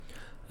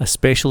A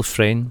Special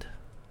Friend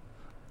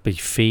by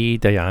Faye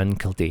Diane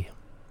Kildare.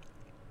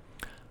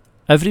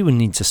 Everyone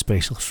needs a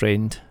special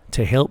friend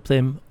to help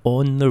them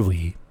on their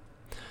way,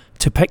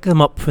 to pick them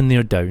up when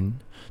they're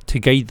down, to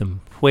guide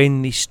them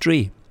when they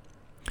stray,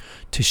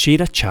 to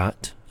share a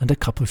chat and a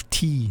cup of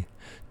tea,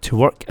 to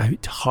work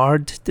out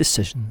hard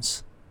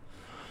decisions,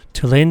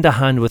 to lend a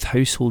hand with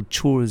household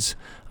chores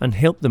and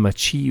help them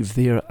achieve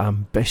their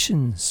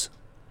ambitions.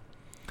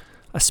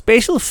 A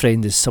special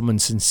friend is someone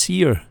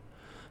sincere.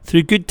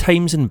 Through good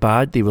times and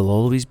bad, they will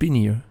always be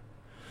near.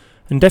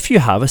 And if you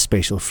have a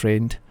special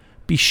friend,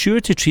 be sure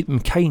to treat them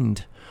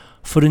kind,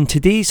 for in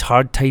today's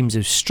hard times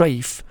of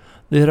strife,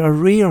 they're a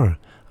rare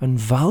and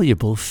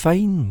valuable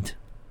find.